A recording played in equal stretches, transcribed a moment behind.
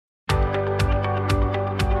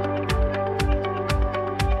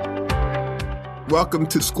Welcome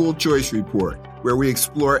to School Choice Report, where we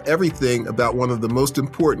explore everything about one of the most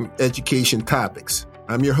important education topics.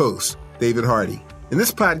 I'm your host, David Hardy. In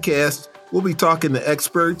this podcast, we'll be talking to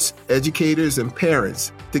experts, educators, and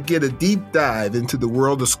parents to get a deep dive into the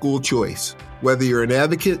world of school choice. Whether you're an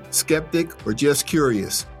advocate, skeptic, or just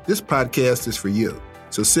curious, this podcast is for you.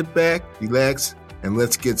 So sit back, relax, and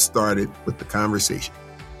let's get started with the conversation.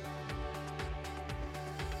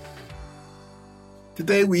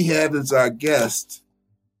 Today we have as our guest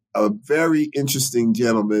a very interesting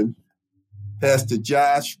gentleman, Pastor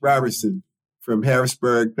Josh Robertson from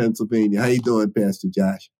Harrisburg, Pennsylvania. How you doing, Pastor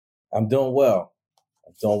Josh? I'm doing well.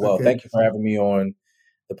 Okay. Thank you for having me on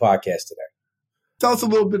the podcast today. Tell us a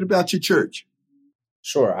little bit about your church.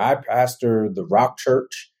 Sure. I pastor the Rock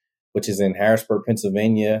Church, which is in Harrisburg,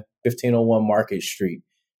 Pennsylvania, 1501 Market Street.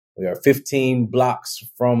 We are 15 blocks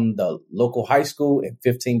from the local high school and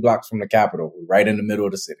 15 blocks from the Capitol, right in the middle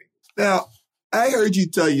of the city. Now, I heard you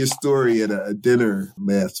tell your story at a dinner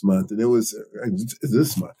last month, and it was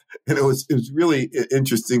this month, and it was really an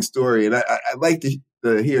interesting story, and I'd like to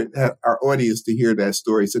have our audience to hear that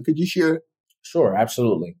story. So, could you share it? Sure,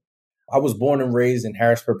 absolutely. I was born and raised in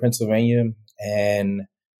Harrisburg, Pennsylvania, and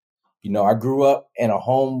I grew up in a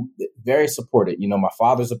home very supported. My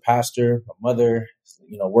father's a pastor, my mother,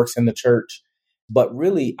 works in the church. But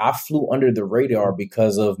really, I flew under the radar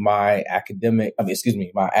because of my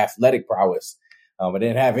my athletic prowess. I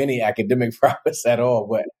didn't have any academic prowess at all,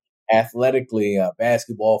 but athletically,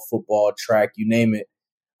 basketball, football, track, you name it,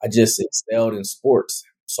 I just excelled in sports.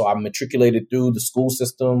 So I matriculated through the school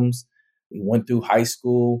systems, went through high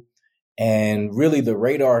school, and really the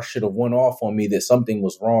radar should have went off on me that something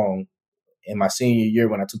was wrong in my senior year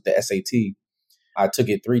when I took the SAT. I took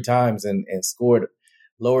it 3 times and scored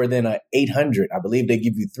lower than an 800. I believe they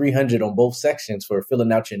give you 300 on both sections for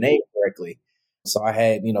filling out your name correctly. So I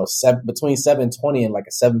had, between 720 and like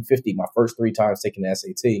a 750 my first 3 times taking the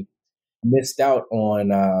SAT. Missed out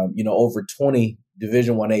on, over 20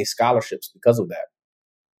 Division I-A scholarships because of that.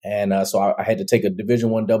 And so I had to take a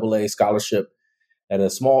Division I AA scholarship at a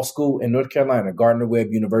small school in North Carolina, Gardner-Webb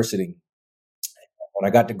University. When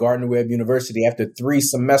I got to Gardner-Webb University, after 3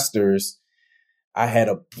 semesters, I had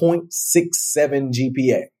a 0.67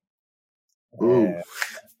 GPA.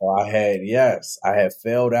 So I had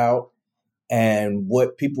failed out. And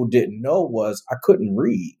what people didn't know was I couldn't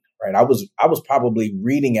read, right? I was probably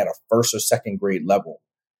reading at a 1st or 2nd grade level,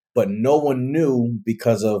 but no one knew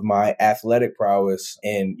because of my athletic prowess.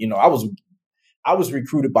 And, I was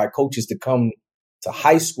recruited by coaches to come to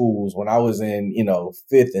high schools when I was in,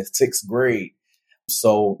 5th and 6th grade.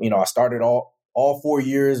 So, I started all 4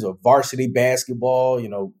 years of varsity basketball,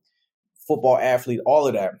 football athlete, all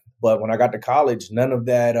of that. But when I got to college, none of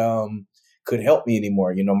that could help me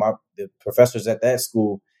anymore. The professors at that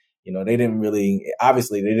school, they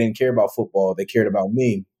didn't care about football. They cared about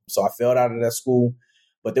me. So I failed out of that school.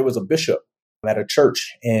 But there was a bishop at a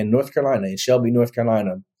church in North Carolina, in Shelby, North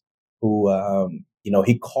Carolina, who,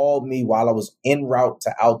 he called me while I was en route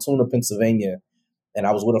to Altoona, Pennsylvania. And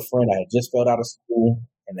I was with a friend. I had just failed out of school.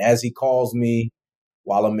 And as he calls me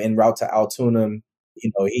while I'm en route to Altoona,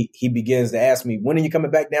 he begins to ask me, when are you coming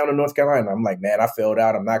back down to North Carolina? I'm like, man, I failed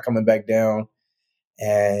out. I'm not coming back down.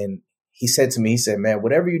 And he said to me, man,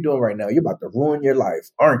 whatever you're doing right now, you're about to ruin your life,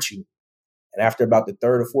 aren't you? And after about the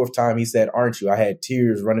 3rd or 4th time he said, aren't you? I had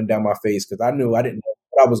tears running down my face because I knew I didn't know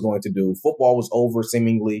what I was going to do. Football was over,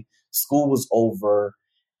 seemingly. School was over.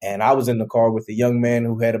 And I was in the car with a young man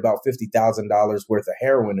who had about $50,000 worth of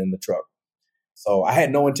heroin in the truck. So I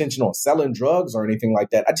had no intention on selling drugs or anything like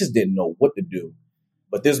that. I just didn't know what to do.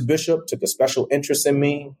 But this bishop took a special interest in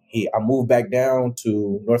me. I moved back down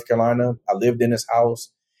to North Carolina. I lived in his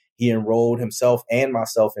house. He enrolled himself and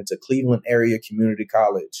myself into Cleveland Area Community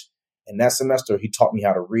College. And that semester, he taught me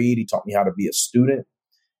how to read. He taught me how to be a student.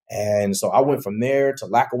 And so I went from there to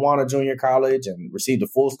Lackawanna Junior College and received a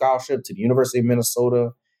full scholarship to the University of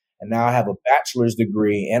Minnesota. And now I have a bachelor's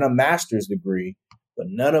degree and a master's degree. But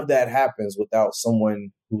none of that happens without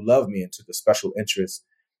someone who loved me and took a special interest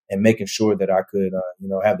in making sure that I could,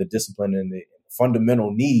 have the discipline and the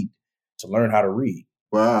fundamental need to learn how to read.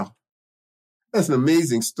 Wow. That's an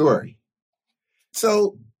amazing story.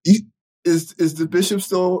 So is the bishop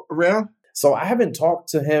still around? So I haven't talked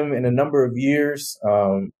to him in a number of years.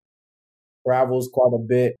 Travels quite a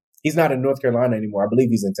bit. He's not in North Carolina anymore. I believe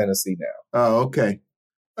he's in Tennessee now. Oh, okay.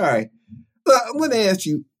 All right. I want to ask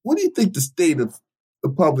you, what do you think the state of the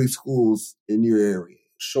public schools in your area?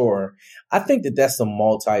 Sure. I think that's a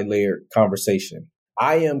multi-layered conversation.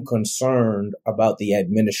 I am concerned about the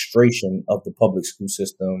administration of the public school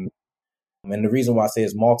system And the reason why I say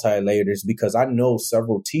it's multi-layered is because I know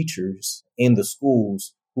several teachers in the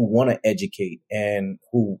schools who want to educate and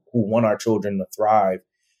who want our children to thrive.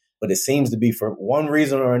 But it seems to be, for one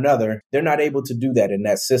reason or another, they're not able to do that in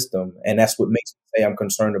that system. And that's what makes me say I'm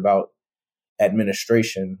concerned about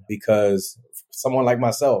administration, because someone like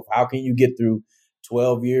myself, how can you get through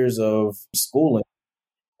 12 years of schooling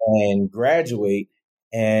and graduate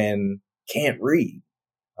and can't read?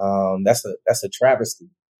 That's a travesty.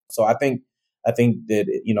 So I think that,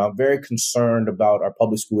 I'm very concerned about our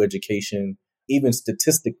public school education. Even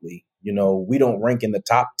statistically, we don't rank in the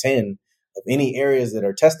top 10 of any areas that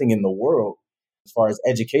are testing in the world as far as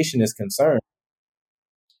education is concerned.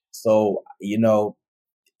 So, we're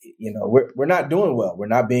not doing well. We're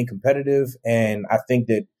not being competitive. And I think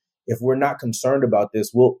that if we're not concerned about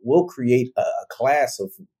this, we'll create a class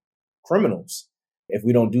of criminals if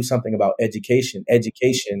we don't do something about education.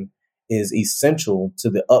 Education is essential to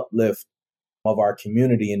the uplift of our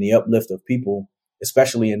community and the uplift of people,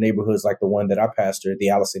 especially in neighborhoods like the one that I pastor, the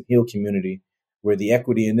Allison Hill community, where the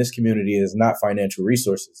equity in this community is not financial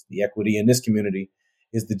resources. The equity in this community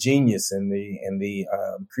is the genius and the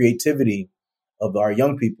creativity of our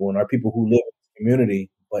young people and our people who live in the community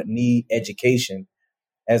but need education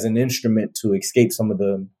as an instrument to escape some of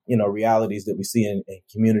the realities that we see in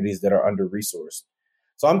communities that are under resourced.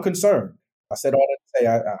 So I'm concerned. I said all that to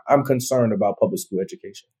say I'm concerned about public school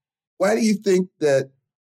education. Why do you think that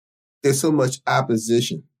there's so much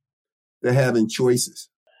opposition to having choices?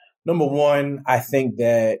 Number one, I think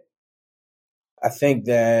that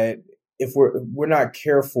if we're not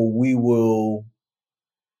careful, we will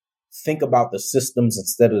think about the systems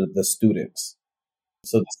instead of the students.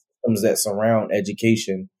 So the systems that surround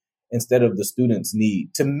education instead of the students'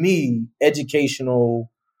 need. To me,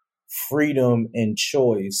 educational freedom and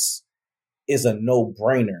choice is a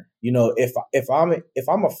no-brainer. If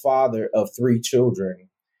I'm a father of 3 children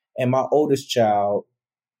and my oldest child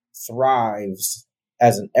thrives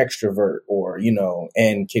as an extrovert, or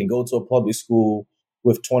and can go to a public school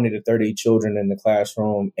with 20 to 30 children in the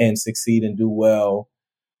classroom and succeed and do well,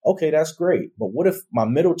 okay, that's great. But what if my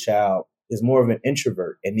middle child is more of an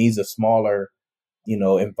introvert and needs a smaller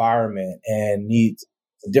environment and needs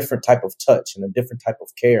a different type of touch and a different type of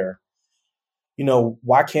care?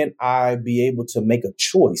 Why can't I be able to make a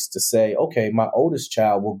choice to say, okay, my oldest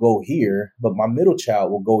child will go here, but my middle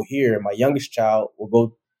child will go here, and my youngest child will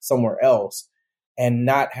go somewhere else, and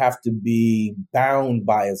not have to be bound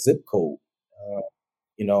by a zip code?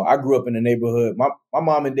 I grew up in a neighborhood. My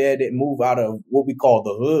mom and dad didn't move out of what we call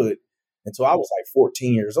the hood until I was like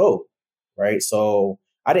 14 years old, right? So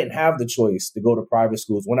I didn't have the choice to go to private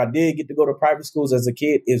schools. When I did get to go to private schools as a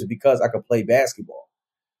kid, it was because I could play basketball.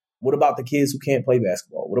 What about the kids who can't play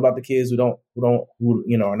basketball? What about the kids who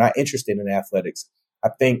are not interested in athletics? I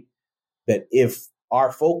think that if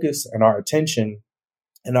our focus and our attention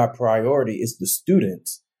and our priority is the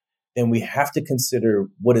students, then we have to consider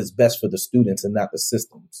what is best for the students and not the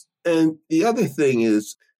systems. And the other thing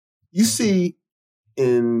is, you see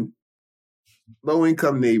in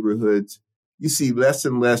low-income neighborhoods, you see less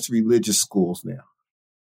and less religious schools now,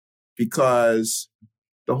 because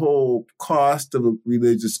the whole cost of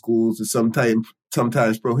religious schools is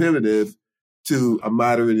sometimes prohibitive to a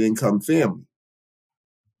moderate income family.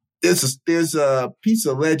 There's a piece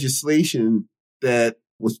of legislation that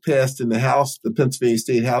was passed in the Pennsylvania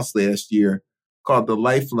State House last year, called the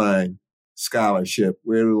Lifeline Scholarship,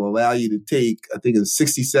 where it will allow you to take, I think it's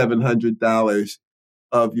 $6,700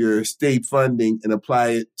 of your state funding and apply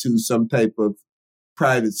it to some type of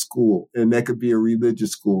private school. And that could be a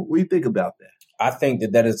religious school. What do you think about that? I think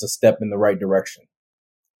that is a step in the right direction.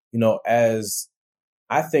 As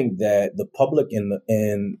I think that the public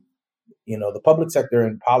the public sector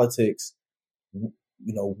and politics,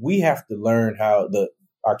 we have to learn how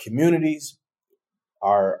our communities,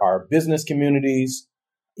 our business communities,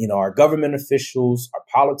 our government officials, our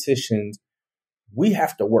politicians, we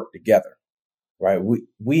have to work together, right?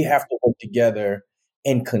 We have to work together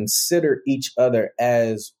and consider each other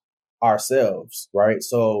as ourselves, right?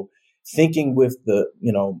 So thinking with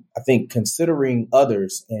I think considering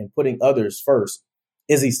others and putting others first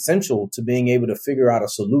is essential to being able to figure out a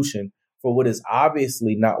solution for what is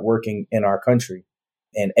obviously not working in our country.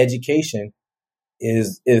 And education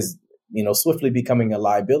is swiftly becoming a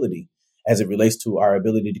liability as it relates to our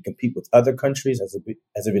ability to compete with other countries, as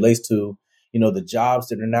it relates to the jobs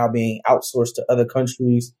that are now being outsourced to other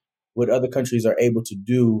countries, what other countries are able to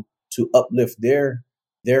do to uplift their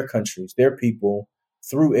countries, their people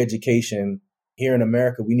through education. Here in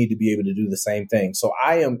America, we need to be able to do the same thing. So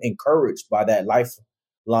I am encouraged by that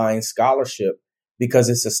Lifeline Scholarship because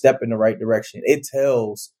it's a step in the right direction. It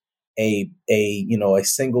tells a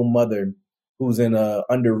single mother who's in a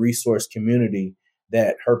under-resourced community,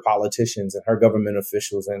 that her politicians and her government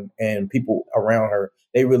officials and people around her,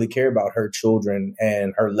 they really care about her children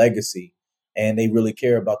and her legacy. And they really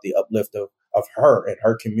care about the uplift of her and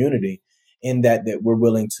her community, in that we're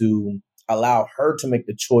willing to allow her to make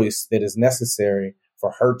the choice that is necessary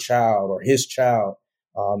for her child or his child,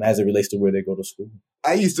 as it relates to where they go to school.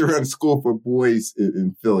 I used to run school for boys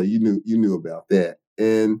in Philly. You knew about that.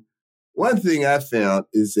 And one thing I found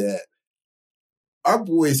is that our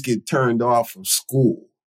boys get turned off from school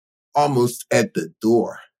almost at the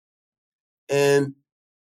door. And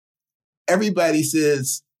everybody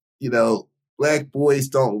says, Black boys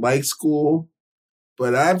don't like school,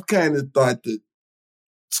 but I've kind of thought that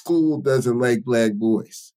school doesn't like Black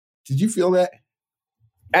boys. Did you feel that?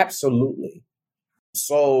 Absolutely.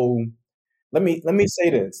 So let me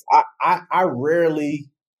say this. I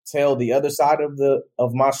rarely tell the other side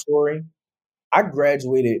of my story. I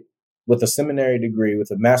graduated with a seminary degree,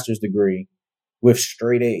 with a master's degree, with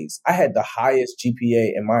straight A's. I had the highest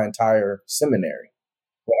GPA in my entire seminary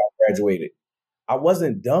when I graduated. I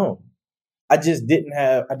wasn't dumb. I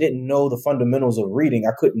didn't know the fundamentals of reading.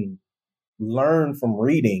 I couldn't learn from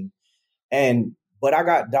reading. But I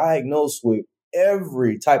got diagnosed with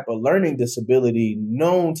every type of learning disability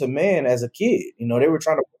known to man as a kid. They were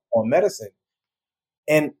trying to put on medicine.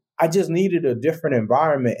 And I just needed a different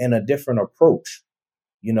environment and a different approach.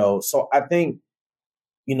 So I think,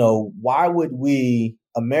 why would we,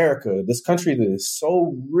 America, this country that is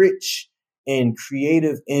so rich and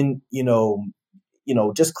creative in,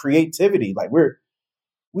 just creativity, like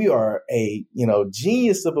we are a,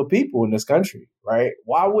 genius of a people in this country, right?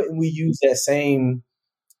 Why wouldn't we use that same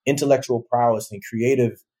intellectual prowess and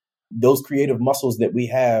those creative muscles that we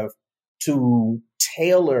have to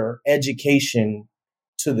tailor education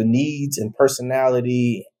to the needs and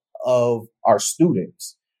personality of our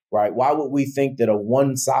students, right? Why would we think that a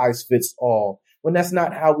one size fits all when that's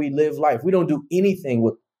not how we live life? We don't do anything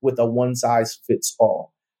with a one size fits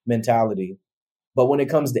all mentality. But when it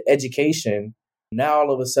comes to education, now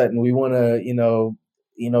all of a sudden we want to,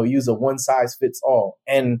 use a one size fits all,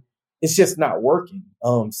 and it's just not working.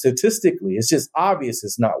 Statistically, it's just obvious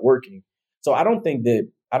it's not working. So I don't think that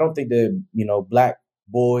Black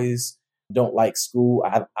boys don't like school.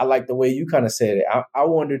 I like the way you kind of said it. I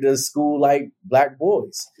wonder, does school like Black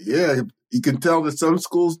boys? Yeah, you can tell that some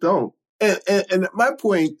schools don't. And my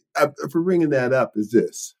point for bringing that up is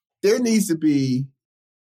this: there needs to be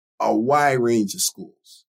a wide range of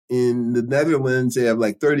schools. In the Netherlands, they have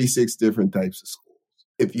like 36 different types of schools.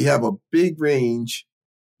 If you have a big range,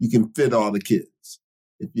 you can fit all the kids.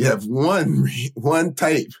 If you have one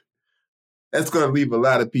type, that's going to leave a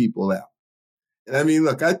lot of people out. And I mean,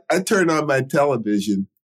 look, I turn on my television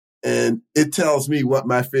and it tells me what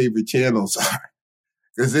my favorite channels are,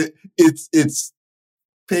 because it's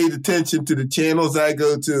paid attention to the channels I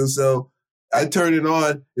go to. So I turn it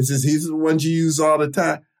on. It says, these are the ones you use all the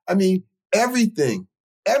time. I mean, everything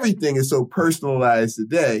is so personalized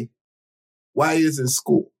today. Why isn't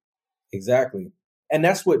school? Exactly. And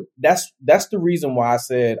that's the reason why I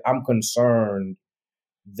said I'm concerned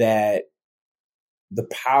that the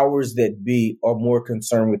powers that be are more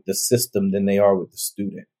concerned with the system than they are with the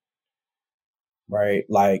student. Right?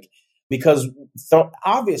 Like, because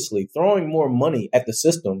obviously throwing more money at the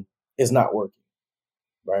system is not working.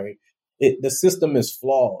 Right? The system is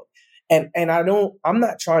flawed. And I'm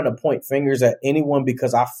not trying to point fingers at anyone,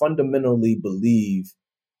 because I fundamentally believe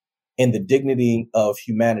in the dignity of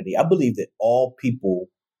humanity. I believe that all people,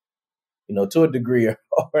 to a degree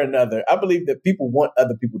or another, I believe that people want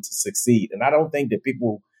other people to succeed. And I don't think that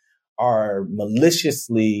people are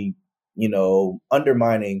maliciously,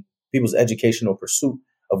 undermining people's educational pursuit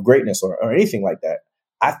of greatness or anything like that.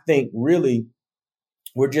 I think really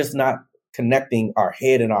we're just not connecting our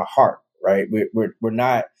head and our heart, right? We're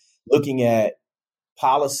not looking at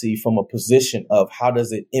policy from a position of how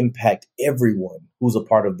does it impact everyone who's a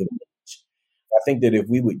part of the village. I think that if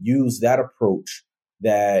we would use that approach,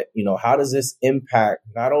 that, how does this impact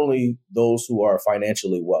not only those who are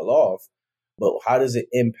financially well off, but how does it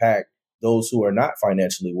impact those who are not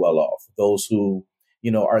financially well off, those who,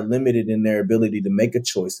 are limited in their ability to make a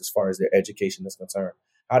choice as far as their education is concerned?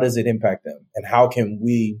 How does it impact them? And how can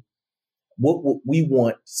what would we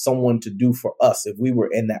want someone to do for us if we were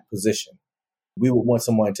in that position? We would want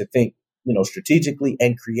someone to think, strategically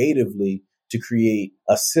and creatively to create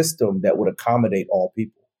a system that would accommodate all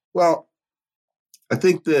people. Well, I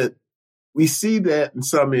think that we see that in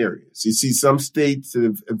some areas. You see some states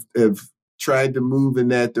that have tried to move in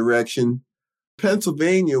that direction.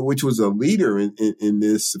 Pennsylvania, which was a leader in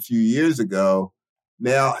this a few years ago,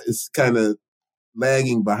 now is kind of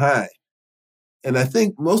lagging behind. And I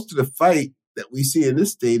think most of the fight that we see in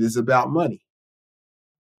this state is about money.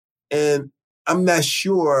 And I'm not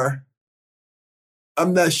sure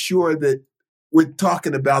that we're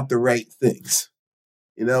talking about the right things.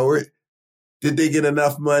 Did they get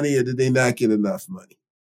enough money or did they not get enough money?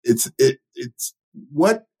 It's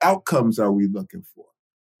what outcomes are we looking for?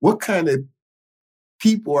 What kind of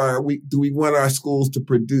people do we want our schools to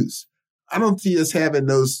produce? I don't see us having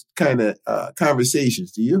those kind of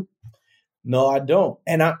conversations. Do you? No, I don't.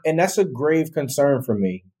 And that's a grave concern for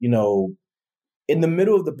me. In the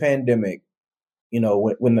middle of the pandemic,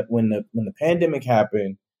 when the pandemic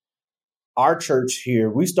happened, our church here,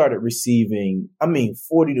 we started receiving,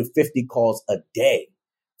 40 to 50 calls a day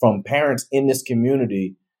from parents in this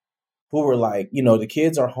community who were like, the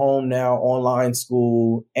kids are home now, online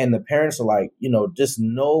school, and the parents are like, just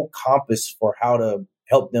no compass for how to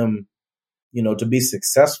help them, to be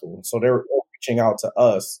successful. So they're reaching out to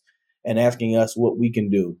us and asking us what we can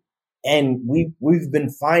do. And we've been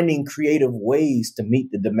finding creative ways to meet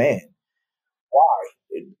the demand.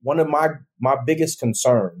 Why? One of my biggest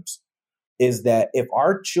concerns is that if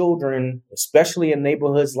our children, especially in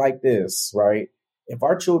neighborhoods like this, right? If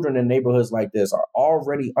our children in neighborhoods like this are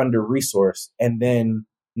already under-resourced and then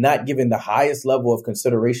not given the highest level of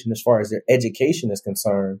consideration as far as their education is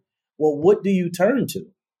concerned, well, what do you turn to?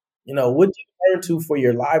 What do you turn to for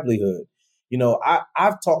your livelihood?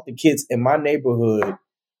 I've talked to kids in my neighborhood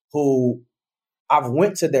who I've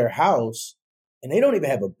went to their house and they don't even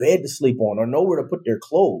have a bed to sleep on or nowhere to put their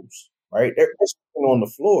clothes, right? They're sleeping on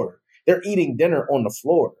the floor. They're eating dinner on the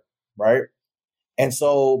floor, right? And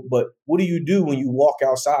so, but what do you do when you walk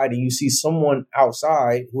outside and you see someone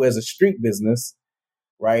outside who has a street business,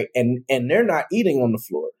 right? And they're not eating on the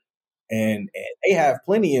floor and they have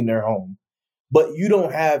plenty in their home, but you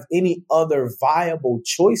don't have any other viable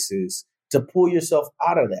choices to pull yourself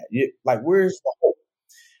out of that. Where's the hope?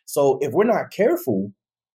 So if we're not careful,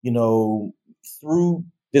 through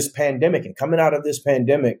this pandemic and coming out of this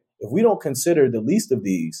pandemic, if we don't consider the least of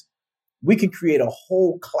these, we can create a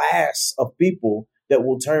whole class of people that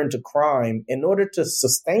will turn to crime in order to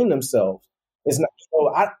sustain themselves. It's not.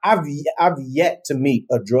 I've yet to meet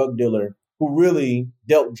a drug dealer who really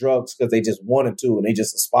dealt drugs because they just wanted to and they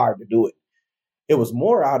just aspired to do it. It was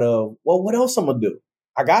more out of, well, what else I'm gonna do?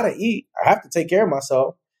 I gotta eat. I have to take care of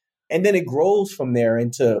myself, and then it grows from there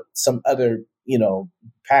into some other,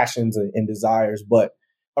 passions and desires. But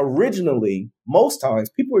originally, most times,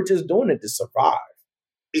 people are just doing it to survive.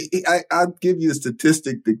 I'll give you a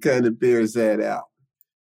statistic that kind of bears that out.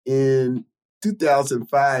 In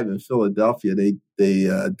 2005 in Philadelphia, they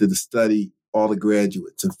did a study, all the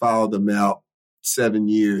graduates, and followed them out 8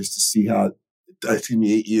 years to see how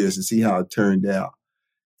it turned out.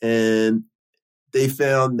 And they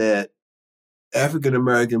found that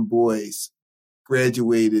African-American boys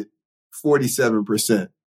graduated 47%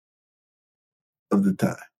 of the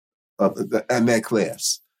time in that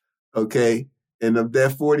class. Okay. And of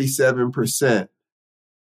that 47%,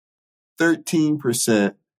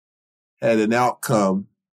 13% had an outcome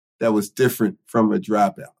that was different from a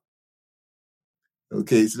dropout.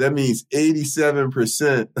 Okay, so that means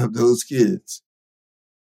 87% of those kids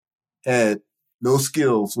had no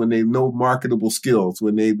marketable skills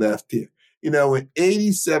when they left here. When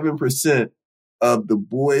 87% of the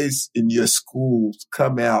boys in your schools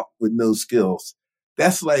come out with no skills,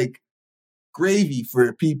 that's like gravy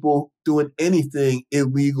for people doing anything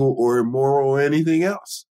illegal or immoral or anything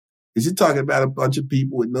else. Because you're talking about a bunch of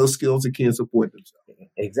people with no skills that can't support themselves.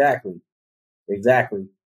 Exactly.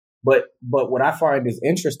 But what I find is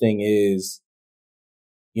interesting is,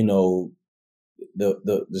 the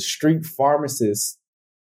street pharmacists,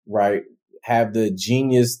 right, have the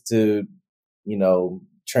genius to,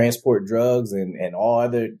 transport drugs and all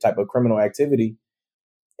other type of criminal activity.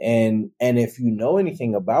 And if you know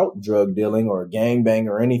anything about drug dealing or gangbang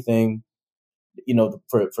or anything,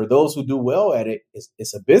 for those who do well at it,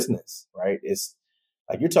 it's a business, right? It's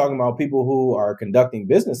like you're talking about people who are conducting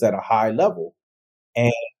business at a high level.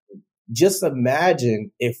 And just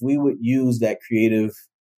imagine if we would use that creative,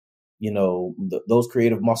 those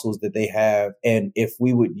creative muscles that they have, and if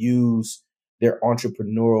we would use their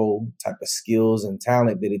entrepreneurial type of skills and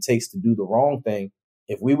talent that it takes to do the wrong thing,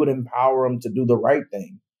 if we would empower them to do the right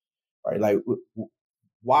thing, right? Like,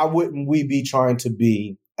 why wouldn't we be trying to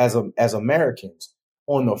be, as Americans,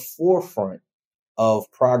 on the forefront of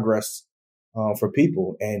progress for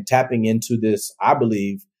people and tapping into this, I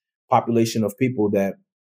believe, population of people that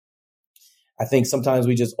I think sometimes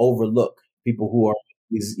we just overlook, people who are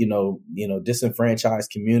these,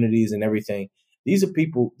 disenfranchised communities and everything. These are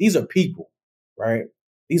people, right?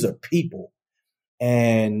 These are people.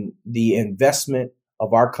 And the investment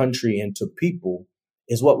of our country into people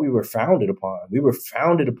is what we were founded upon. We were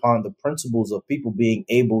founded upon the principles of people being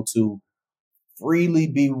able to freely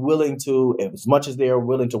be willing to, as much as they are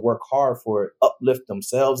willing to work hard for it, uplift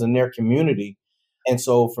themselves and their community. And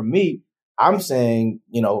so for me, I'm saying,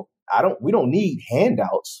 we don't need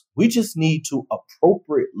handouts. We just need to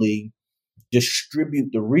appropriately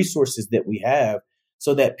distribute the resources that we have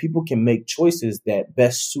so that people can make choices that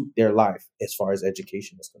best suit their life as far as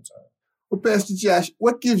education is concerned. Well, Pastor Josh,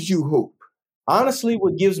 what gives you hope? Honestly,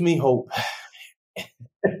 what gives me hope,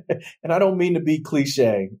 and I don't mean to be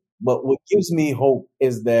cliche, but what gives me hope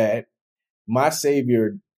is that my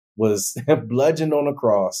Savior was bludgeoned on a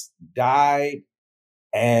cross, died,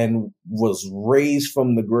 and was raised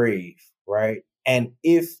from the grave, right? And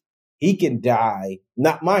if he can die,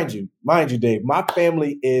 not mind you, Dave, my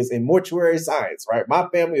family is in mortuary science, right? My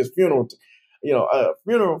family is funeral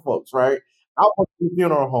folks, right? I went to the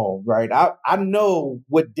funeral home, right? I know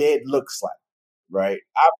what dead looks like, right?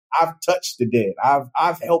 I've touched the dead.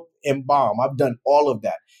 I've helped embalm. I've done all of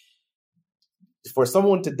that. For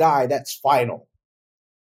someone to die, that's final.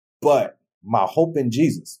 But my hope in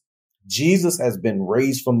Jesus. Jesus has been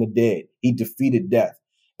raised from the dead. He defeated death.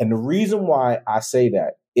 And the reason why I say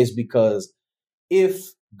that is because if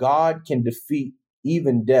God can defeat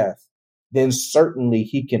even death, then certainly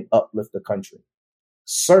he can uplift the country.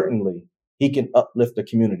 Certainly he can uplift the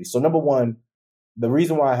community. So number one, the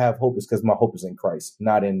reason why I have hope is because my hope is in Christ,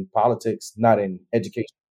 not in politics, not in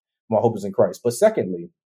education. My hope is in Christ. But secondly,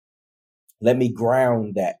 let me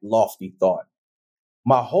ground that lofty thought.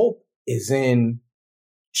 My hope is in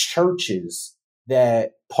churches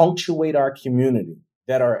that punctuate our community,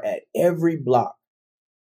 that are at every block.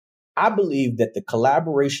 I believe that the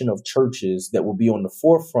collaboration of churches that will be on the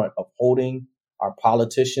forefront of holding our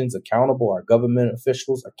politicians accountable, our government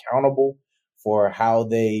officials accountable for how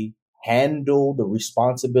they handle the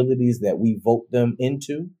responsibilities that we vote them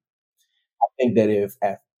into. I think that if,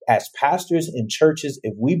 as pastors in churches,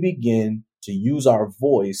 if we begin to use our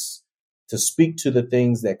voice to speak to the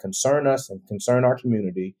things that concern us and concern our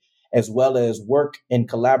community, as well as work in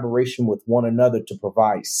collaboration with one another to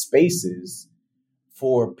provide spaces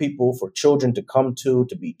for people, for children to come to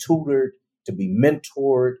be tutored, to be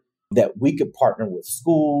mentored, that we could partner with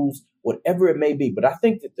schools, whatever it may be. But I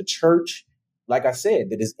think that the church, like I said,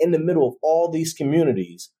 that is in the middle of all these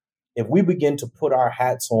communities, if we begin to put our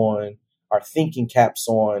hats on, our thinking caps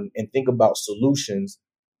on, and think about solutions,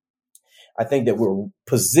 I think that we're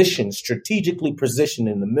strategically positioned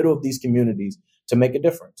in the middle of these communities to make a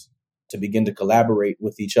difference, to begin to collaborate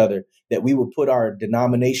with each other, that we would put our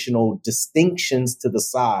denominational distinctions to the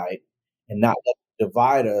side and not let them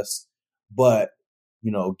divide us, but,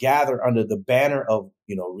 gather under the banner of,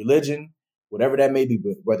 religion, whatever that may be,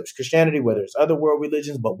 whether it's Christianity, whether it's other world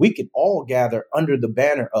religions, but we can all gather under the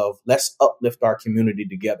banner of let's uplift our community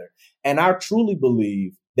together. And I truly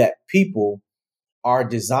believe that people are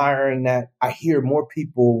desiring that. I hear more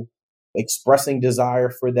people expressing desire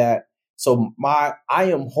for that. So I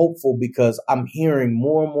am hopeful because I'm hearing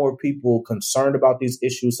more and more people concerned about these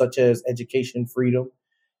issues, such as education freedom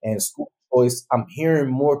and school choice. I'm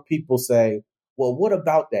hearing more people say, well, what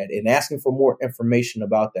about that? And asking for more information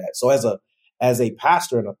about that. So as a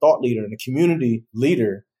pastor and a thought leader and a community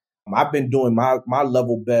leader, I've been doing my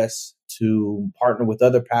level best to partner with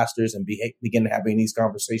other pastors and begin having these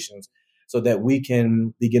conversations so that we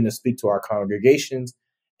can begin to speak to our congregations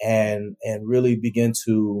and really begin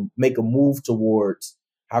to make a move towards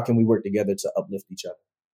how can we work together to uplift each other.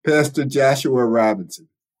 Pastor Joshua Robertson,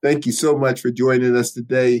 thank you so much for joining us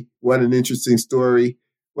today. What an interesting story.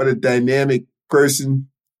 What a dynamic person.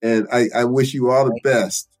 And I wish you all the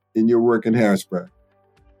best in your work in Harrisburg.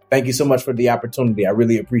 Thank you so much for the opportunity. I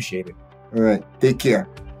really appreciate it. All right. Take care.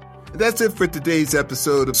 That's it for today's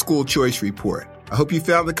episode of School Choice Report. I hope you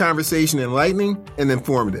found the conversation enlightening and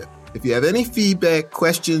informative. If you have any feedback,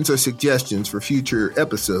 questions, or suggestions for future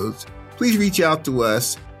episodes, please reach out to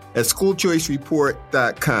us at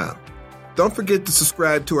schoolchoicereport.com. Don't forget to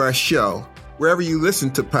subscribe to our show wherever you listen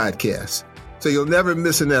to podcasts so you'll never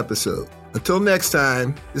miss an episode. Until next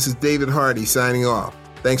time, this is David Hardy signing off.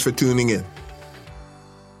 Thanks for tuning in.